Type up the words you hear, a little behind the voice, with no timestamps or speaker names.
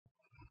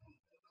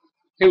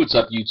Hey, what's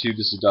up YouTube?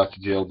 This is Dr.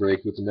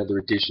 Jailbreak with another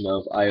edition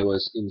of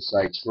iOS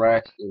Inside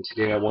Track, and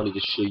today I wanted to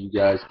show you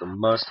guys the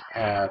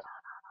must-have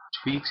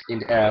tweaks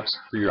and apps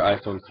for your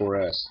iPhone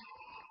 4S.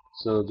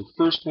 So the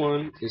first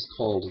one is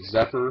called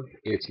Zephyr.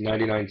 It's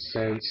 99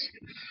 cents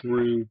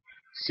through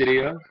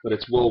Cydia, but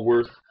it's well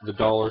worth the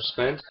dollar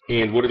spent.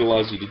 And what it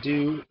allows you to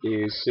do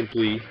is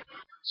simply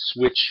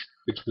switch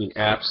between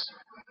apps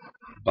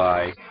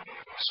by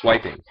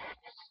swiping.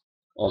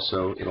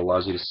 Also, it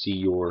allows you to see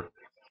your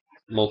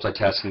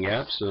multitasking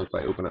app. So if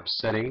I open up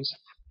settings,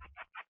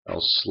 I'll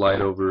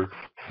slide over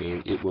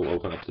and it will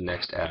open up the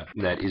next app,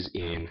 and that is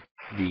in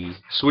the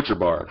switcher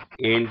bar.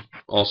 And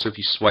also if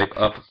you swipe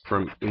up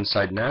from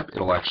inside an app,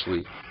 it'll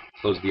actually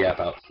close the app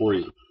out for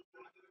you.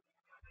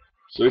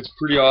 So it's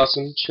pretty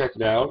awesome. Check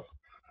it out.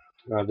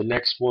 The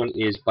next one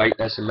is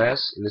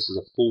BiteSMS, and this is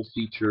a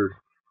full-featured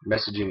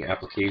messaging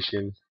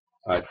application.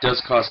 It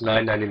does cost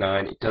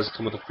 $9.99. It does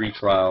come with a free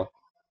trial.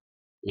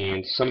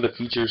 And some of the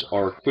features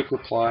are quick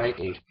reply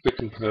and quick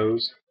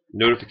compose,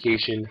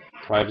 notification,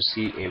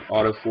 privacy, and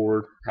auto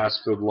forward,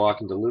 passcode lock,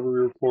 and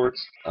delivery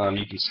reports.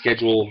 You can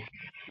schedule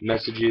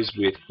messages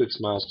with quick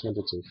smiles,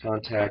 templates, and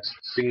contacts,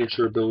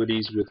 signature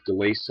abilities with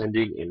delay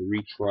sending, and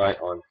retry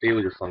on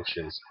failure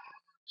functions.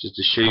 Just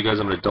to show you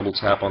guys, I'm going to double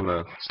tap on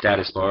the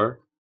status bar,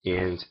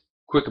 and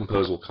quick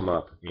compose will come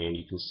up, and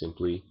you can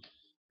simply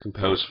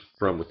compose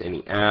from with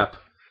any app,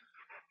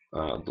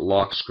 the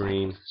lock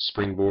screen,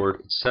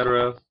 springboard,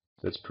 etc.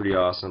 That's pretty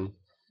awesome.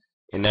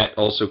 And that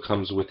also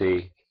comes with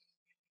a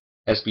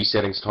SB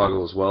settings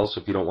toggle as well,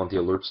 so if you don't want the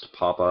alerts to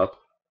pop up,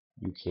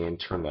 you can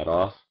turn that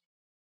off.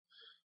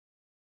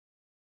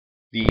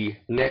 The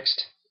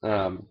next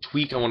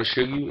tweak I want to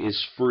show you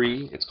is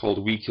free. It's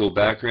called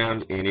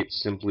WeeKillBackground, and it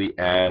simply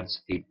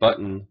adds a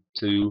button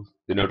to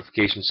the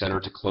notification center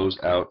to close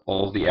out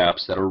all of the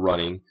apps that are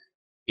running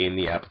in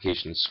the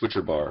application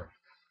switcher bar.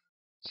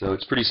 So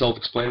it's pretty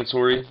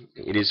self-explanatory.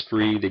 It is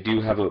free. They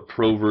do have a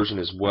pro version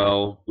as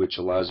well, which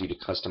allows you to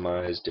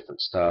customize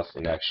different stuff,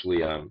 and actually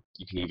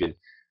you can even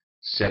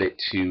set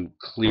it to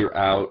clear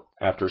out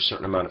after a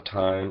certain amount of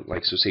time.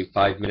 Like, so say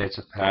 5 minutes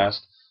have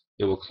passed,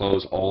 it will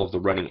close all of the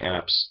running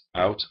apps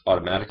out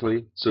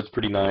automatically. So it's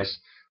pretty nice,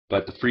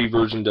 but the free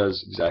version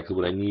does exactly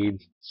what I need.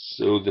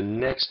 So the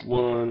next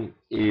one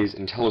is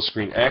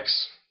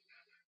IntelliscreenX,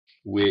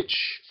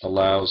 which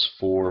allows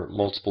for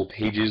multiple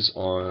pages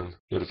on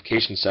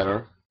Notification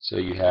Center. So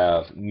you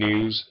have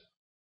news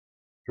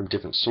from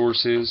different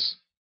sources,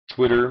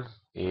 Twitter,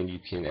 and you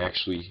can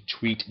actually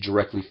tweet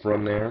directly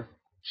from there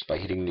just by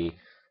hitting the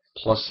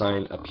plus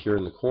sign up here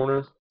in the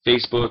corner.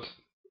 Facebook,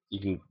 you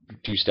can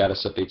do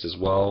status updates as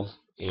well.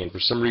 And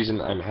for some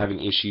reason, I'm having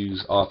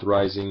issues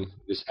authorizing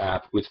this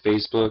app with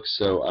Facebook,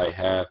 so I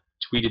have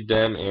tweeted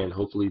them, and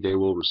hopefully they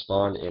will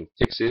respond and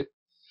fix it.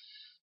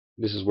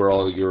 This is where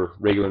all your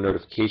regular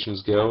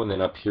notifications go, and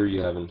then up here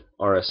you have an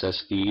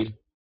RSS feed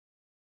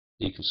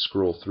you can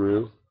scroll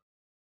through.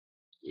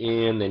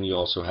 And then you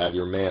also have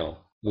your mail,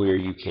 where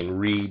you can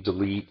read,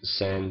 delete,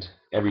 send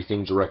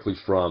everything directly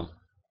from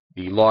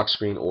the lock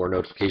screen or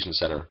notification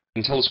center.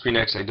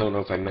 IntelliscreenX, I don't know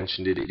if I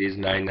mentioned it, it is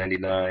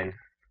 $9.99.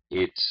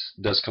 It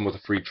does come with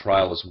a free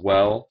trial as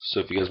well, so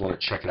if you guys want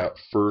to check it out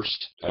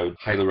first, I would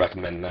highly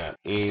recommend that.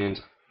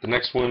 And the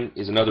next one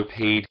is another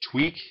paid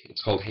tweak.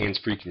 It's called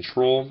Hands-Free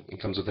Control.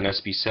 It comes with an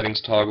SB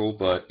settings toggle,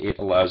 but it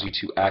allows you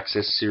to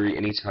access Siri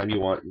anytime you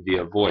want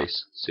via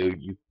voice. So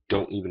you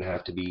don't even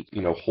have to be,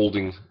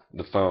 holding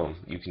the phone.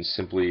 You can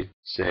simply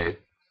say,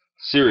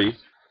 Siri,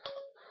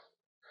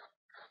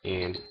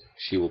 and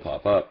she will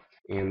pop up.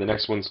 And the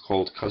next one's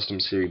called Custom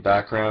Siri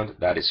Background.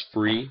 That is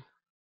free.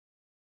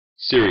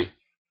 Siri.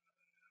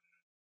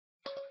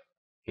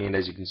 And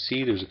as you can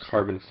see, there's a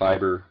carbon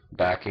fiber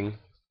backing,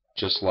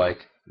 just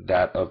like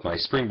that of my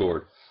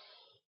springboard.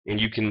 And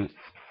you can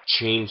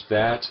change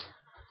that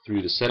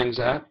through the settings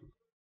app,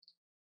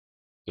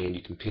 and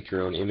you can pick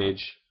your own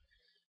image,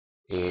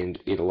 and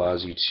it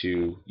allows you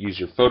to use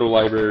your photo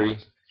library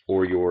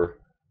or your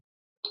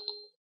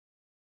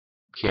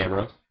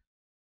camera.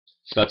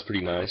 So that's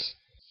pretty nice.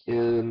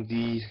 And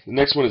the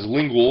next one is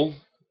Lingual,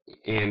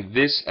 and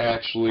this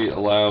actually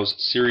allows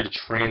Siri to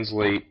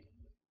translate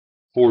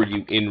for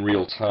you in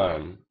real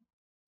time.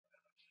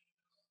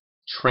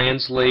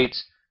 Translate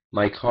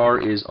 "My car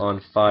is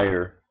on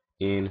fire"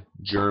 in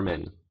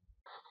German,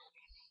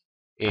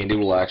 and it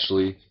will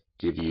actually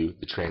give you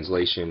the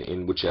translation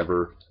in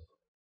whichever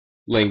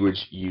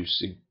language you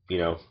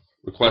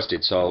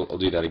requested. So I'll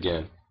do that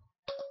again.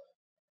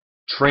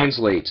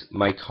 Translate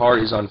 "My car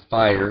is on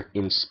fire"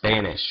 in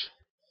Spanish.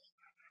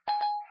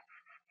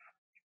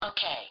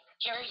 Okay,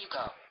 here you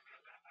go.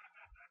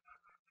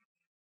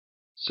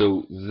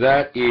 So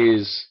that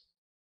is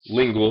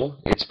Lingual.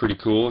 It's pretty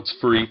cool. It's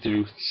free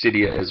through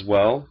Cydia as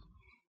well.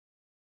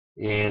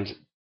 And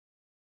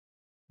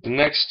the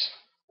next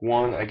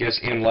one, I guess,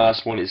 and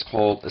last one is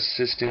called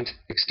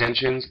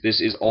AssistantExtensions.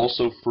 This is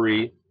also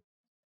free,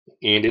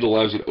 and it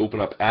allows you to open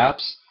up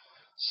apps,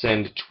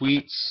 send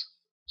tweets,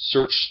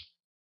 search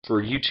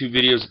for YouTube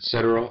videos,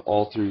 etc.,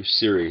 all through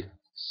Siri.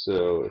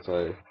 So if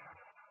I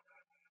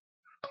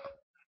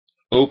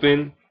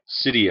open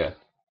Cydia,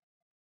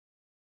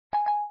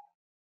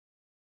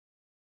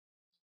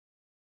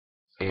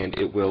 and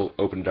it will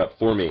open it up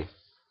for me.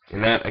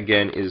 And that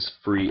again is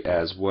free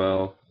as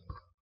well,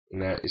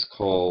 and that is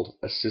called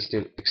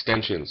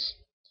AssistantExtensions.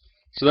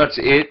 So that's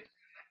it.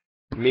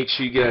 Make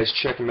sure you guys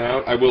check them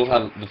out. I will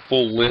have the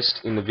full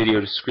list in the video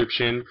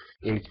description.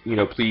 And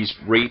please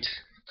rate,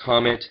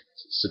 comment,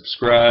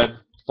 subscribe,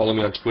 follow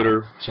me on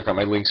Twitter. Check out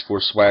my links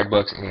for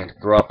Swagbucks and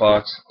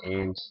Dropbox.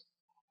 And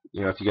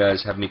if you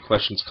guys have any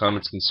questions,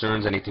 comments,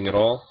 concerns, anything at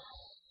all,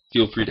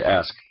 feel free to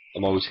ask.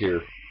 I'm always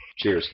here. Cheers.